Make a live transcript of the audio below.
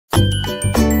Alright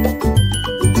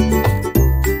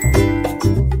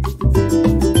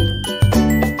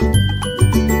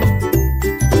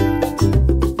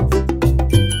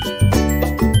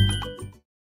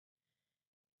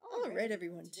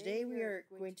everyone, today we are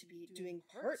going to be doing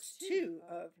part 2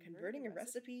 of converting a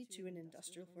recipe to an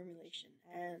industrial formulation.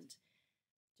 And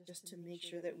just to make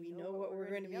sure that we know what we're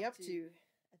going to be up to,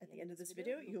 at the end of this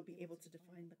video you'll be able to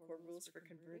define the core rules for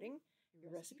converting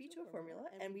your recipe to a formula.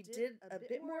 And we did a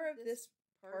bit more of this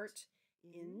part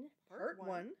in part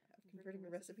 1 of converting a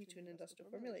recipe to an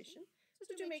industrial formulation,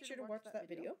 so do make sure to watch that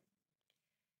video.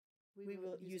 We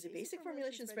will use a basic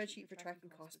formulation spreadsheet for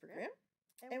tracking cost per gram.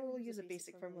 And we'll use a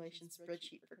basic formulation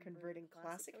spreadsheet for converting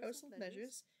classic household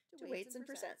measures to weights and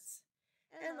percents.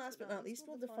 And last but not least,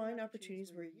 we'll define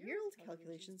opportunities where yield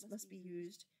calculations must be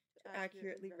used to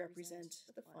accurately represent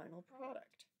the final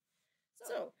product.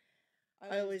 So,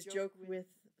 I always joke with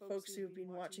folks who have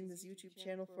been watching this YouTube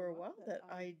channel for a while that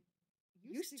I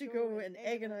used to go and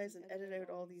agonize and edit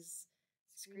out all these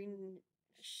screen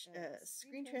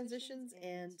transitions,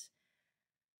 and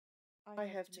I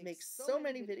have to make so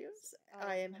many videos.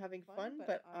 I am having fun,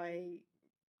 but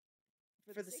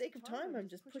for the sake of time, I'm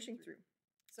just pushing through.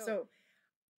 So,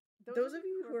 those of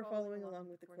you who are following along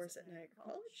with the course at Niagara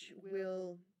College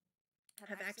will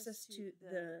have access to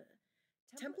the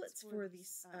templates for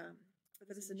these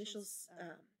for this initial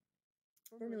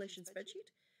formulation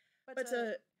spreadsheet. But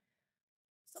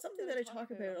something that I talk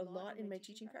about a lot in my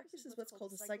teaching practice is what's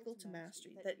called a cycle to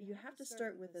mastery. That you have to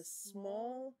start with a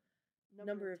small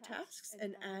number of tasks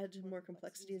and add more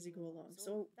complexity as you go along.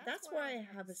 So that's why I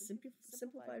have a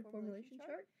simplified formulation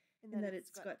chart, in that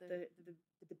it's got the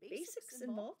basics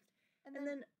involved, and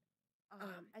then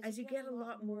as you get a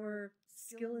lot more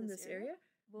skill in this area,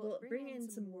 we'll bring in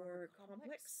some more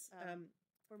complex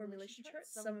formulation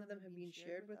charts. Some of them have been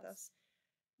shared with us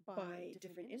by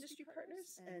different industry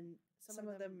partners, and some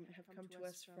of them have come to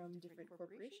us from different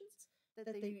corporations, that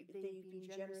they've been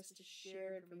generous to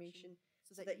share information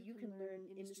so that you can learn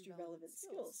industry-relevant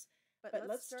skills. But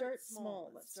let's start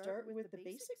small. Let's start with the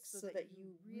basics so that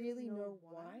you really know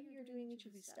why you're doing each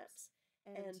of these steps.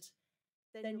 And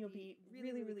then you'll be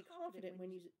really, really confident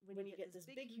when you get this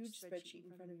big, huge spreadsheet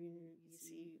in front of you and you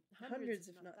see hundreds,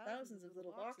 if not thousands, of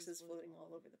little boxes floating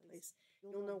all over the place.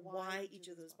 You'll know why each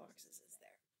of those boxes is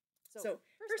there. So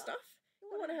first off,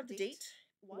 you'll want to have the date.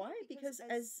 Why? Because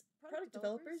as product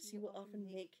developers, you will often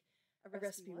make a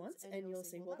recipe once, and you'll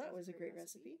say, well, that was a great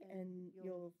recipe, and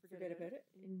you'll forget about it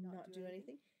and not do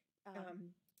anything.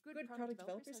 Good product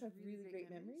developers have really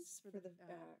great memories for the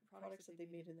products that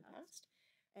they've made in the past,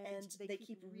 and they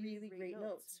keep really great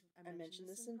notes. I mentioned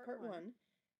this in part 1.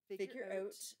 Figure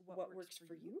out what works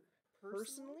for you.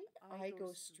 Personally, I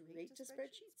go straight to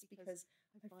spreadsheets because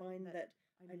I find that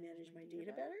I manage my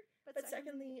data better. But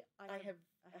secondly, I have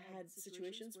had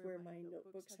situations where my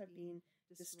notebooks have been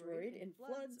destroyed in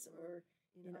floods or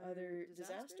in other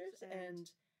disasters,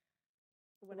 and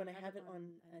when I have it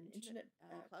on an internet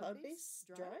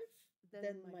cloud-based drive,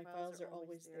 then my files are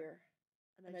always there,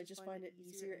 and I just find it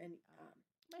easier, and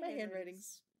my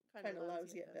handwriting's kind of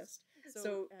lousy at best.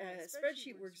 So a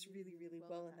spreadsheet works really, really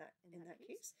well in that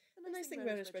case. And the nice thing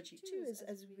about a spreadsheet too is,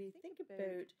 as we think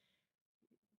about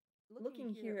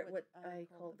looking here at what I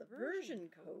call the version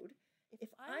code, if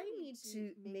I need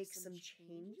to make some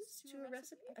changes to a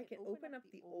recipe, I can open up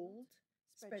the old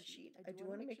spreadsheet. I do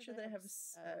want to make sure that I have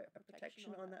a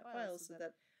protection on that file so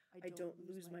that I don't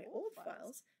lose my old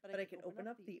files, but I can open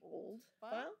up the old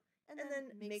file and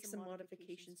then make some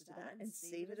modifications to that and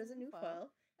save it as a new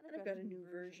file, and I've got a new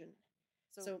version.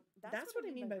 So that's what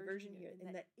I mean by version here,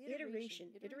 in that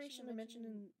iteration. Iteration I mentioned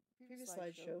in the previous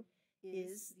slideshow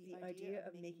is the idea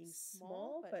of making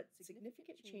small but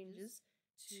significant changes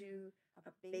to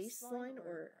a baseline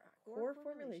or a core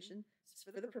formulation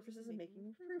for the purposes of making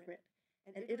improvement.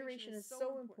 And iteration is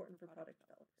so important for product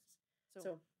developers.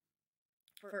 So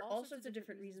for all sorts of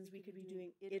different reasons, we could be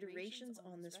doing iterations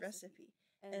on this recipe.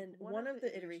 And one of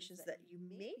the iterations that you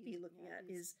may be looking at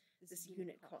is this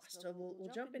unit cost. So we'll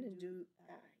jump in and do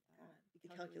the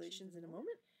calculations in a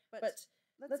moment. But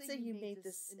let's say you made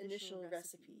this initial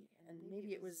recipe, and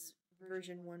maybe it was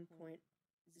version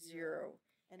 1.0,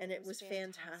 and it was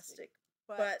fantastic.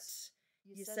 But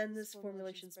you send this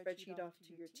formulation spreadsheet off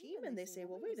to your team, and they say,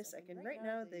 well, wait a second, right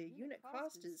now the unit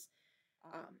cost is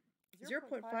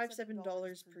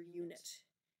 $0.57 per unit,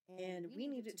 and we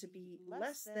need it to be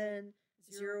less than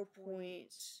 0.50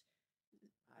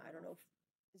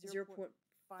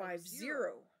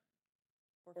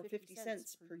 or 50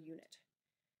 cents per unit.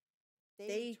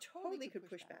 They totally could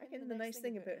push back, and the nice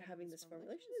thing about having this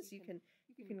formulation is you can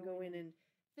go in and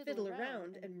fiddle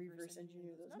around and reverse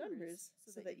engineer those numbers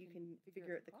so that you can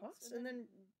figure out the cost and then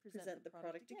present the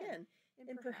product again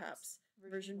in perhaps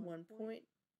version 1.1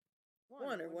 or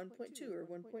 1.2 or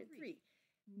 1.3.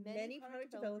 Many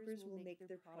product developers will make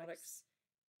their products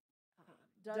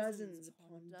dozens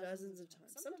upon dozens of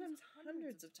times, sometimes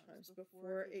hundreds of times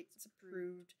before it's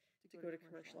approved to go to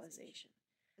commercialization.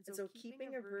 And so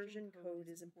keeping a version code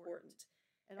is important.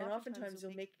 And oftentimes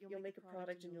you'll make a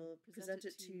product and you'll present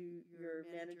it to your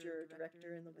manager or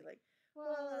director, and they'll be like,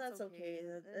 "Well, that's okay."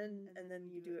 And then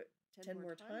you do it 10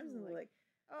 more times, and they're like,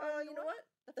 "Oh, you know what?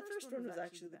 The first one was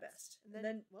actually the best." And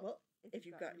then, well, if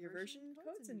you've got your version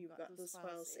codes and you've got those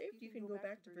files saved, you can go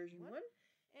back to version 1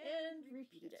 and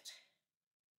repeat it.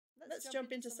 Let's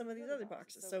jump into some of these other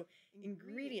boxes. So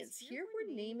ingredients. Here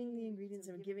we're naming the ingredients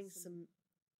and giving some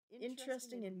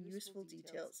interesting and useful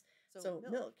details. So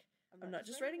milk. I'm not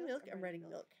just writing milk, I'm writing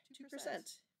milk.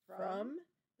 2% from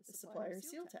the supplier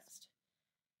seal test.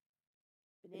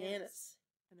 Bananas.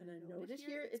 And I noted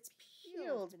here it's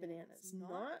peeled bananas,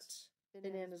 not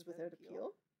bananas without a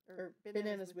peel, or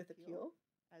bananas with a peel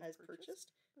as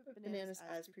purchased, but bananas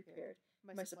as prepared.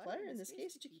 My supplier, in this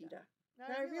case, Chiquita.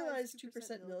 Now I realize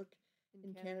 2% milk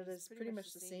in Canada is pretty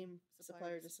much the same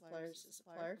supplier to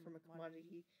supplier from a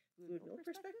commodity fluid milk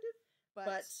perspective.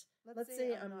 But let's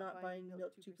say I'm not buying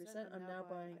milk 2%, I'm now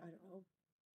buying, I don't know,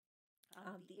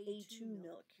 the A2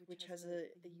 milk, which has a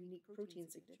unique protein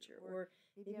signature, or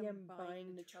maybe I'm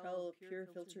buying Nutrell pure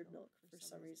filtered milk for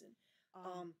some reason.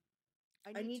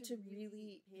 I need to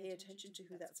really pay attention to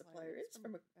who that supplier is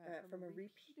from a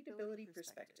repeatability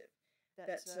perspective.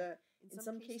 That in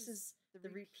some cases, the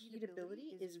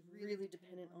repeatability is really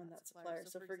dependent on that supplier.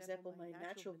 So for example, my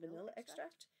natural vanilla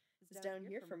extract is down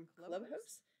here from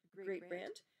Clubhouse. Great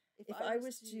brand. If I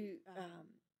was to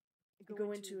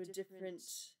go into a different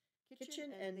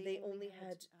kitchen and they only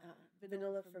had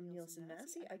vanilla from Nielsen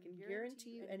Massey, I can guarantee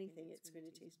you anything, it's going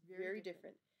to taste very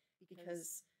different,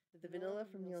 because the vanilla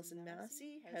from Nielsen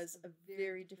Massey has a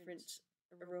very different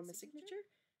aroma signature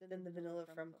than the vanilla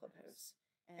from Clubhouse.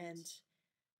 And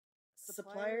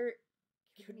supplier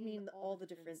could mean all the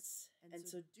difference, and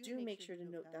so do make sure to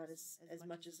note that as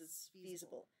much as it's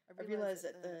feasible. I realize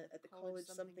at the college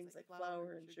some things like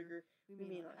flour and sugar we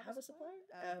may not have a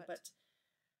supplier, but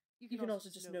you can also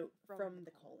just note from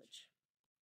the college.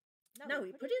 Now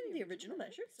we put in the original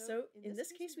measure. So in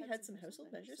this case we had some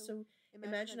household measures. So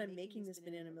imagine I'm making this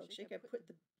banana milkshake. I put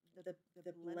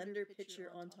the blender pitcher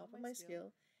on top of my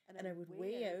scale, and I would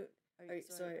weigh out.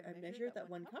 So I measured that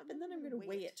 1 cup, and then I'm going to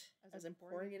weigh it as I'm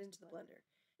pouring it into the blender.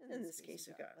 And in this case,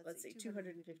 we've got, let's say,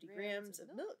 250 grams of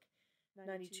milk,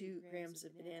 92 grams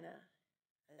of banana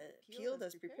peeled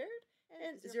as prepared,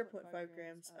 and 0.5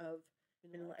 grams of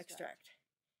vanilla extract.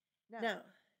 Now,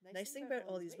 nice thing about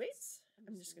all these weights,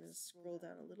 I'm just going to scroll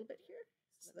down a little bit here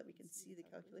so that we can see the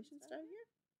calculations down here.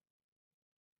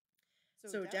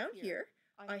 So down here,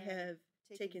 I have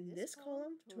taken this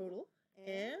column, total,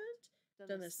 and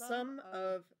done a sum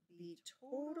of the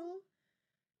total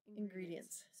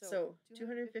ingredients. So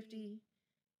 250,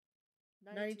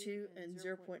 92, and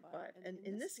 0.5. And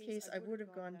in this case, I would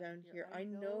have gone down here. I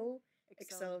know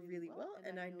Excel really well,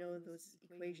 and I know those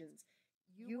equations.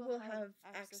 You will have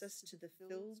access to the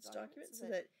filled document, so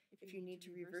that if you need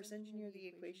to reverse engineer the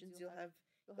equations, you'll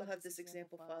have this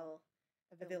example file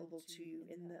available to you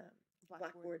in the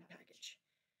Blackboard package.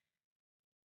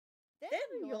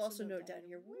 Then you'll also note down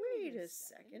here, wait a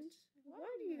second, why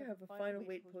do you have a final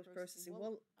weight post-processing?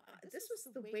 Well, this was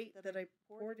the weight that I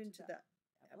poured into that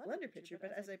blender pitcher,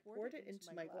 but as I poured it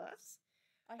into my glass,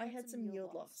 I had some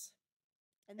yield loss.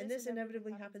 And this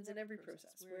inevitably happens in every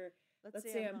process, where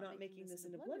let's say I'm not making this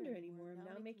in a blender anymore, I'm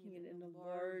now making it in a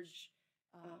large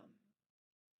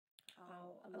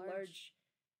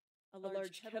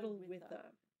kettle with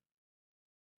a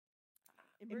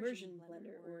immersion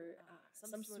blender, or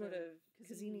some sort of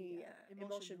Cassini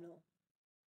emulsion mill.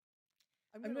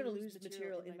 I'm going to lose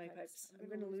material in my pipes. I'm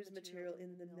going to lose material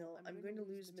in the mill. I'm going to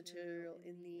lose material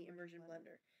in the immersion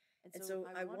blender. And so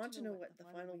I want to know what the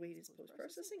final weight is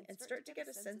post-processing and start to get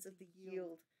a sense of the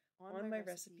yield on my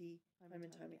recipe time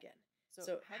and time again.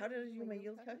 So how did I do my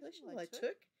yield calculation? Well, I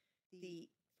took the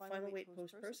final weight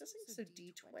post-processing, so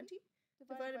D20,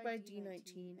 divided by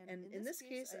D19, and in this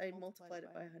case, I multiplied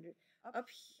it by 100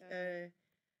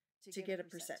 to get a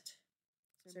percent.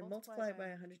 So multiply it by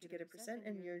 100 to get a percent,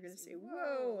 and you're going to say,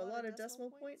 whoa, a lot of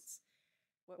decimal points.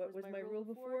 What was my rule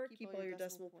before? Keep all your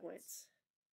decimal points.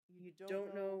 You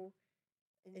don't know,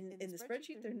 in the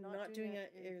spreadsheet, they're not doing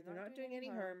any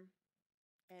harm,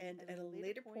 and at a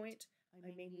later point,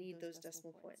 I may need those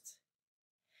decimal points.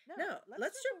 Now,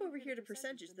 let's jump over here to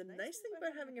percentage. The nice thing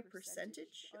about having a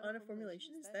percentage on a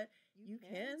formulation is that you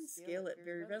can scale it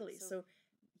very readily. So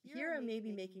here I may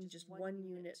be making just 1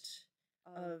 unit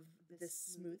of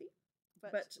this smoothie,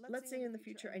 but let's say in the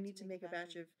future I need to make a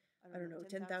batch of, I don't know,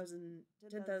 10,000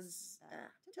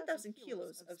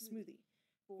 kilos of smoothie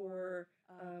for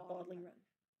a bottling run.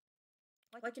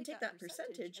 Well, I can take that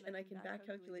percentage and I can back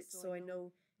calculate so I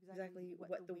know exactly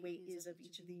what the weight is of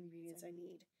each of the ingredients I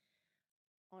need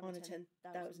on a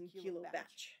 10,000 kilo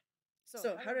batch.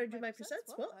 So how do I do my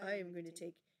percents? Well, I am going to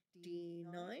take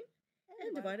D9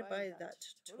 and divide it by that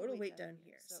total weight down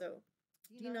here. So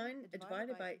D9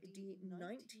 divided by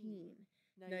D19.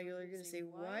 Now you're going to say,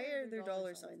 why are there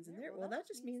dollar signs in there? Well, that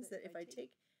just means that if I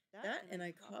take that and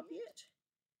I copy it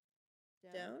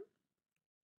down,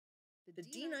 the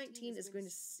D19 is going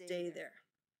to stay there.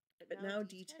 But now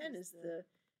D10 is the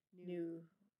new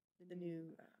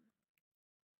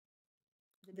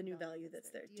value that's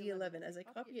there. D11, as I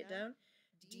copy it down,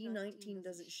 D19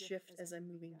 doesn't shift as I'm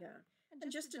moving down.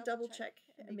 And just to double check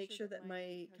and make sure that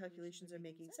my calculations are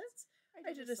making sense,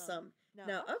 I did a sum.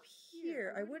 Now up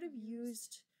here, I would have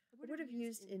used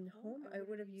in home, I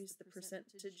would have used the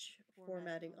percentage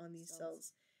formatting on these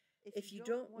cells. If you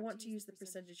don't want to use the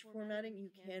percentage formatting, you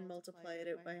can multiply it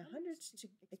out by 100 to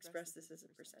express this as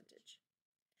a percentage.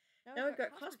 Now I've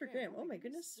got cost per gram. Oh my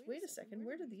goodness, wait a second,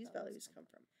 where do these values come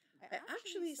from? I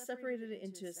actually separated it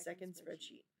into a second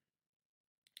spreadsheet,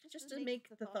 just to make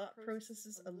the thought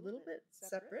processes a little bit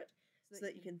separate so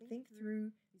that you can think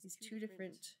through these two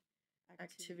different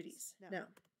activities. Now,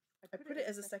 I put it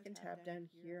as a second tab down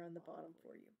here on the bottom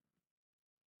for you.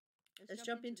 Let's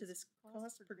jump into this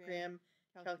cost per gram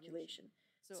calculation.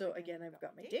 So again, I've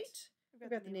got my date,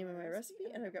 I've got the name of my recipe,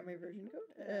 and I've got my version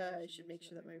code. I should make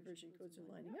sure that my version codes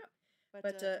are lining up.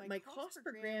 But my cost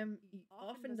per gram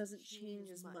often doesn't change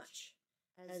as much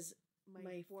as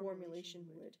my formulation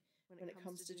would when it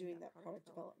comes to doing that product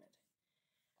development.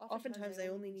 Oftentimes I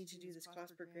only need to do this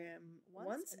cost per gram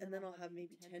once, and then I'll have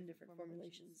maybe 10 different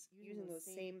formulations using those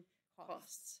same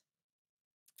costs.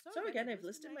 So again, I've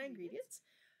listed my ingredients.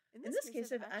 In this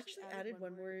case, I've actually added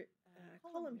one more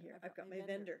column here. I've got my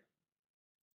vendor.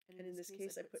 And in this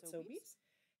case, I put Sobeys.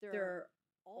 There are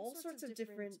all sorts of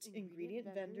different ingredient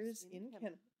vendors in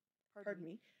Canada. Pardon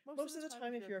me. Most of the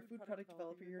time, if you're a food product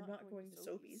developer, you're not going to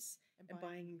Sobeys and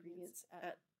buying ingredients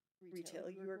at retail.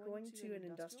 You are going to an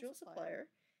industrial supplier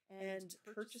and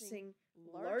purchasing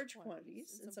large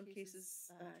quantities, in some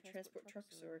cases transport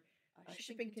trucks or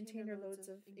shipping container loads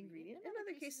of ingredient. In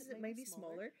other cases, it may be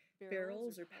smaller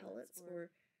barrels or pallets or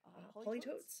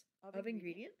polytotes of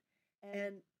ingredient.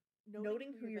 And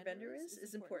noting who your vendor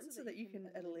is important so that you can,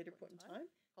 at a later point in time,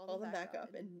 call them back up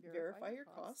and verify your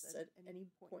costs at any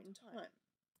point in time.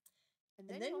 And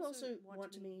then you also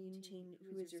want to maintain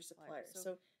who is your supplier.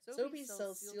 So Sobeys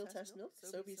sells Seal Test milk,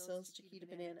 Sobeys sells Chiquita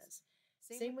bananas.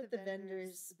 Same with the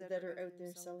vendors that are out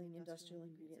there selling industrial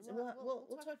ingredients. And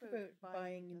we'll talk about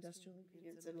buying industrial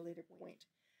ingredients at a later point.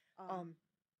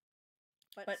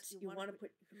 But you want to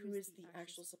put who is the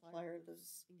actual supplier of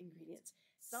those ingredients.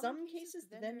 Some cases,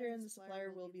 the vendor and the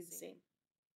supplier will be the same.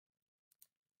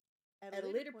 At a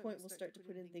later point, we'll start to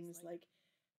put in things like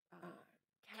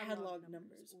catalog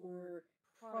numbers or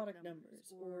product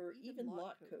numbers or even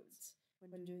lot codes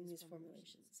when doing these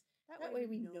formulations. That way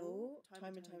we know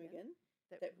time and time again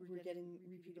that we're getting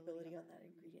repeatability on that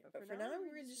ingredient. But for now,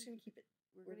 we're just going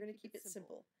to keep it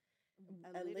simple.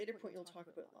 At a later point, you'll talk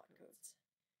about lot codes.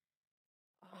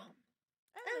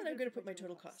 And I'm going to put my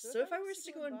total cost. So if I was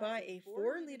to go and buy a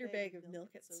 4-liter bag of milk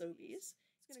at Sobeys,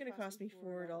 it's going to cost me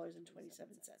 $4.27.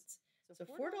 So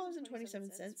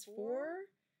 $4.27 for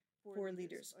 4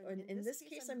 liters. And in this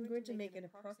case, I'm going to make an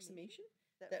approximation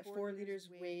that 4 liters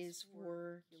weighs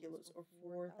 4 kilos or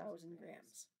 4,000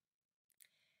 grams.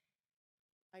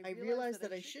 I realize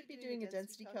that I should be doing a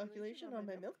density calculation on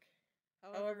my milk.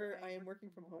 However, I am working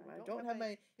from home. I don't have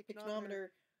my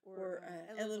picnometer or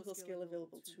analytical scale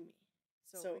available to me.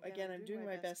 So again, I'm doing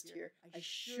my best here. I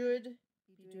should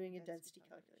be doing a density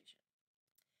calculation.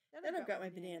 Then I've got my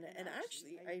banana, and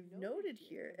actually I've noted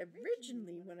here,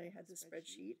 originally when I had the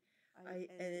spreadsheet,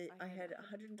 I had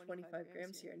 125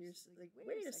 grams here, and you're like,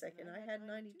 wait a second, I had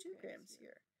 92 grams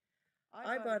here.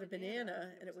 I bought a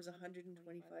banana, and it was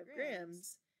 125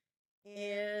 grams,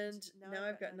 and now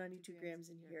I've got 92 grams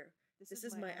in here. This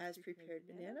is my as-prepared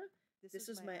banana. This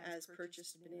is my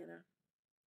as-purchased banana.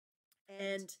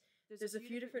 And there's a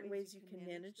few different ways you can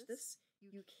manage this.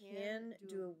 You can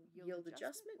do a yield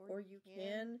adjustment, or you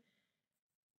can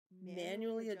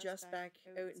manually adjust back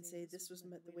out and say this was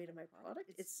the weight of my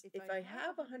product. If I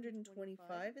have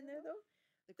 125 in there though,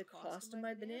 the cost of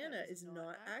my banana is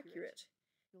not accurate.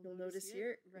 You'll notice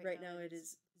here, right now it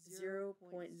is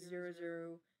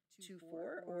 0.0024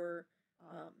 or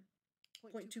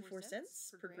 0.24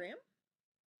 cents per gram.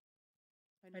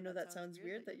 I know that sounds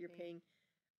weird that you're paying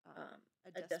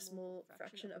a decimal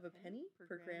fraction of a penny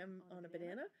per gram on a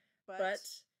banana, but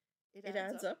it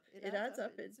adds up. It adds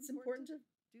up. It's important to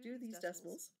do these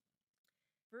decimals.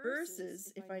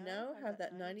 Versus if I now have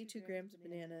that 92 grams of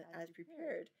banana as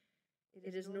prepared,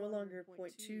 it is no longer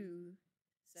 0.2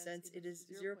 cents, it is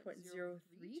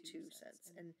 0.032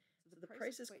 cents. And so the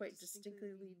price is quite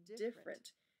distinctly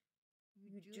different.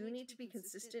 You do need to be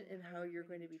consistent in how you're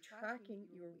going to be tracking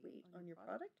your weight on your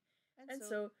product. And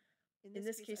so in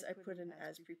this case, I put an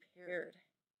as prepared.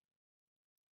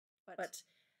 But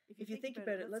if you think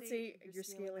about it, let's say you're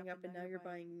scaling up and now you're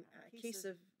buying a case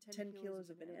of 10 kilos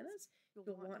of bananas,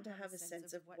 you'll want to have a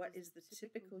sense of what is the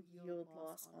typical yield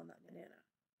loss on that banana.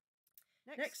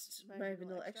 Next, my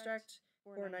vanilla extract,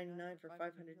 $4.99 for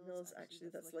 500 mils. Actually,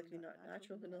 that's likely not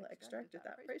natural vanilla extract at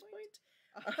that price point.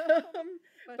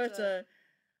 But I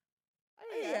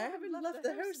haven't left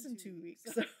the house in 2 weeks,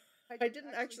 so I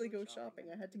didn't actually go shopping.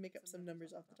 I had to make up some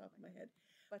numbers off the top of my head.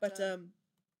 But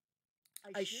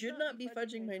I should not be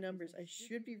fudging my numbers. I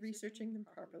should be researching them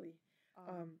properly.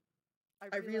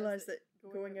 I realize that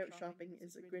going out shopping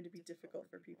is going to be difficult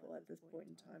for people at this point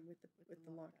in time with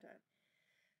the lockdown.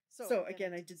 So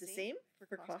again, I did the same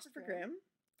for cost per gram.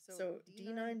 So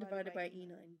D9 divided by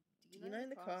E9. D9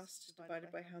 the cost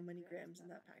divided by how many grams in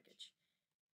that package.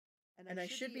 And I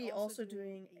should be also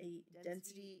doing a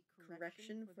density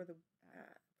correction for the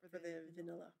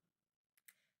vanilla.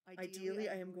 Ideally,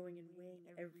 I am going and weighing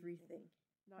everything,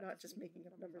 not just making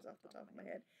up numbers off the top of my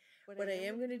head. What I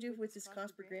am going to do with this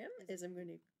cost per gram is I'm going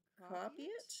to copy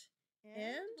it,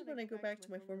 and when I go back to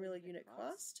my formula unit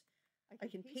cost, I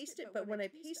can paste it, but when I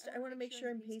paste it, I want to make sure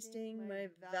I'm pasting my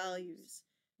values,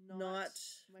 not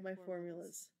my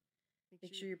formulas.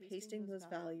 Make sure you're pasting those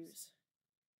values.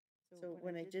 So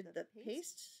when I did the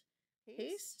paste,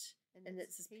 and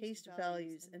it says paste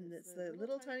values, and it's the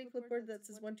little tiny clipboard that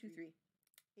says 1, 2, 3.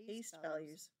 Paste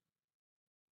values.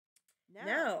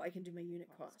 Now I can do my unit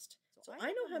cost. So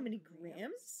I know how many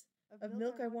grams of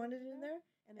milk I wanted in there,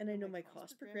 and I know my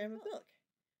cost per gram of milk.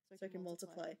 So I can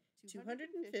multiply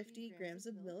 250 grams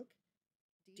of milk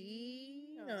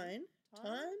D9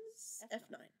 times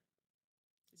F9.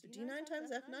 So D9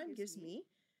 times F9 gives me,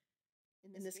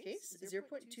 in this case,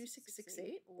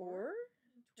 0.2668 or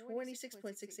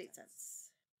 26.68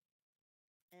 cents.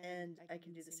 And I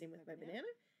can do the same with my banana.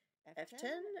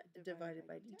 F10 divided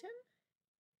by D10.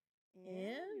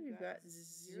 And we've got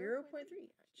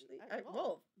 0.3. Actually,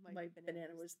 well, my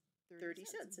banana was 30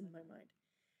 cents in my mind.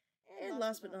 And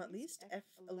last but not least,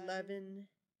 F11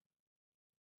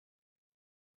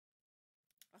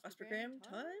 cost per gram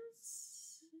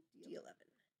times D11.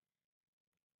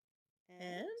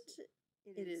 And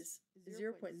it is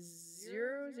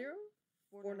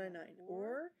 0.00499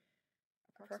 or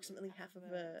approximately half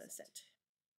of a cent.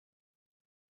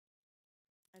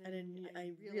 And then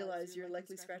I realize you're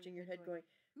likely scratching your head going,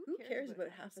 who cares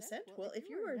about half a cent? Well, if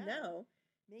you are now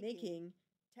making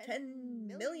 10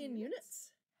 million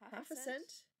units, half a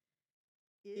cent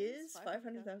is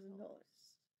 $500,000.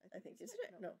 I think, isn't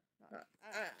it? No, not.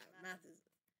 Math is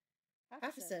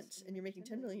half a cent, and you're making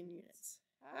 10 million units.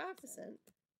 Half a cent,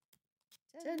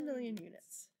 10 million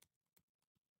units.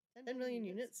 10 million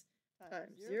units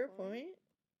times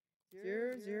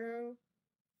 0.005.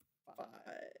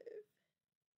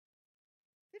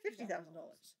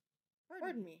 $50,000.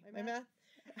 Pardon me, my math.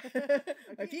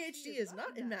 My PhD is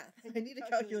not in math. I need a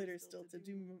calculator still to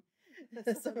do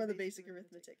some of the basic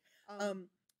arithmetic.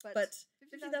 But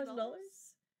 $50,000,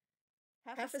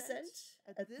 half a cent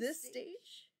at this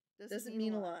stage doesn't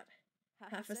mean a lot.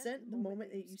 Half a cent, the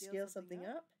moment that you scale something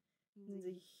up, means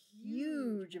a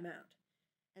huge amount.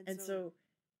 And so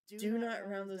do not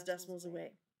round those decimals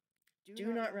away.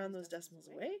 Do not round those decimals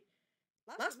away.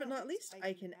 Last but not least,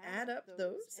 I can add up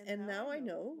those, and now I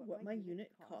know what my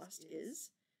unit cost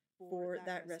is for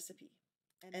that recipe.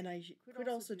 And I could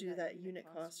also do that unit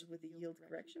cost with a yield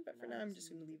correction, but for now I'm just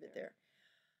going to leave it there.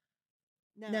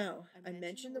 Now, I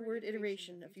mentioned the word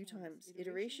iteration a few times.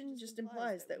 Iteration just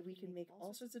implies that we can make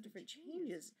all sorts of different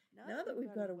changes. Now that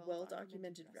we've got a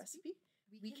well-documented recipe,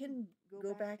 we can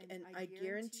go back, and I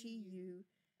guarantee you,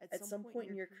 at some point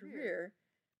in your career,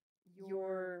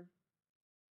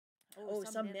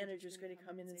 some manager's going to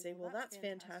come in and say, well, that's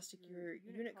fantastic. Your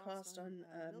unit cost on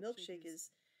a milkshake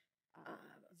is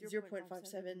 $0.57 per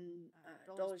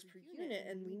unit,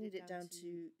 and we need it down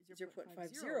to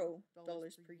 $0.50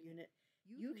 per unit.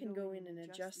 You can go in and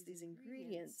adjust these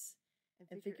ingredients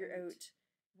and figure out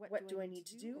what do I need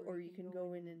to do, or you can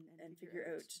go in and figure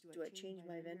out, do I change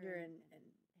my vendor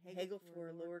and haggle for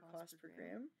a lower cost per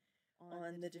gram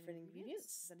on the different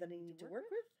ingredients that I need to work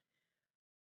with.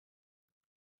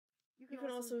 You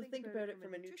can also think about it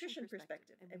from a nutrition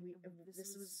perspective, and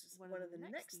this was one of the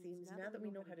next themes. Now that we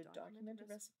know how to document a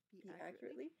recipe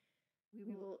accurately,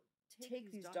 we will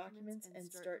take these documents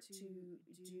and start to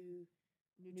do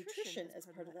nutrition as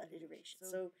part of that iteration.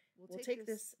 So we'll take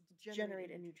this,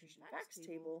 generate a nutrition facts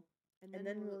table, and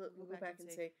then we'll go back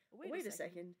and say, oh, wait a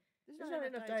second, there's not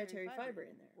enough dietary fiber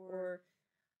in there, or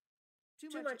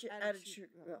too much added sugar.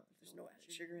 Well, there's no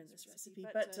added sugar in this recipe,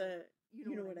 but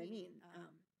you know what I mean.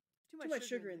 Too much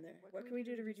sugar in there. What can we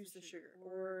do to reduce the sugar?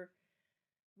 Or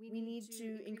we need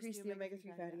to increase the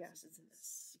omega-3 fatty acids in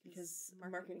this because a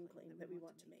marketing claim that we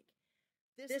want to make.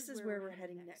 This is where we're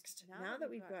heading next. Now that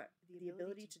we've got the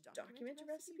ability to document a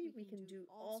recipe, we can do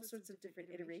all sorts of different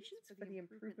iterations for the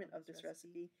improvement of this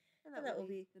recipe, and that will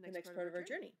be the next part of our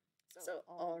journey. So,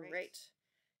 all right.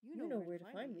 You know where to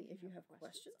find me if you have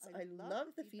questions. I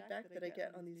love the feedback that I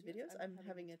get on these videos. I'm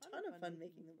having a ton of fun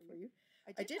making them for you.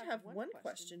 I did have one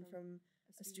question from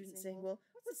a student saying, well,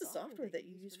 what's the software that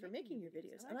you use for making your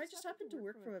videos? And I just happen to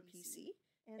work from a PC.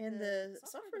 And the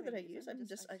software that I use, I'm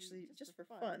just for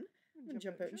fun, I'm going to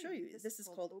jump out and show you. This is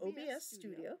called OBS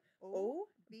Studio,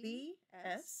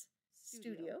 OBS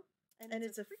Studio, and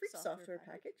it's a free software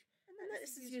package. And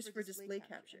this is used for display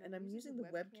capture. And I'm using the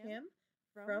webcam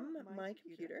from my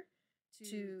computer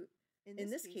to, in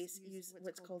this case, use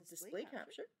what's called display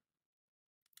capture.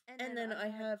 And then I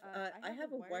have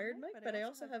a wired mic, but I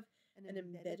also have an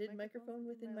embedded microphone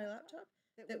within my laptop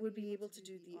that would be able to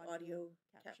do the audio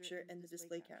capture and the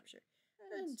display capture.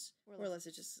 And more or less,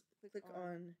 I just click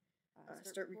on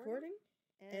start recording,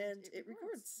 and it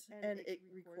records. And it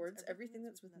records everything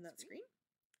that's within that screen.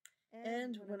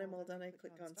 And when I'm all done, I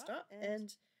click on stop,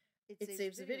 and it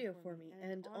saves the video for me.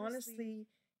 And honestly,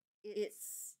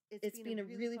 it's been a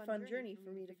really fun journey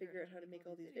for me to figure out how to make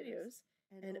all these videos.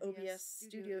 And OBS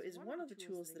Studio is one of the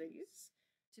tools that I use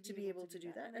to be able to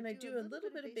do that. And I do a little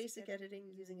bit of basic editing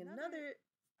using another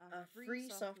free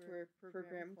software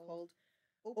program called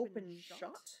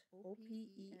OpenShot,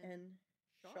 OPEN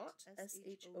Shot,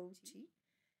 SHOT.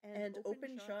 And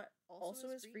OpenShot also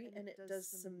is free, and it does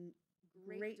some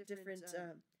great different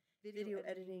video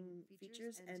editing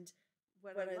features. And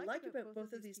what I like about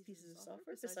both of these pieces of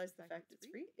software, besides the fact it's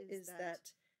free, is that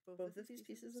both of these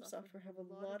pieces of software have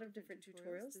a lot of different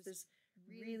tutorials. There's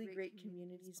really great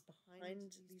communities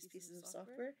behind these pieces of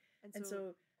software. And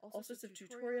so all sorts of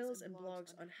tutorials and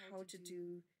blogs on how to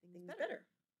do things better.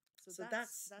 So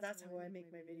that's how I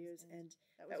make my videos. And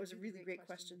that was a really great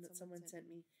question that someone sent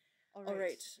me. All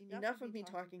right, enough of me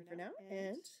talking for now.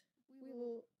 And we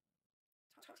will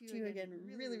talk to you again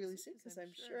really, really soon, because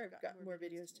I'm sure I've got more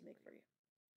videos to make for you.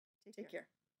 Take care.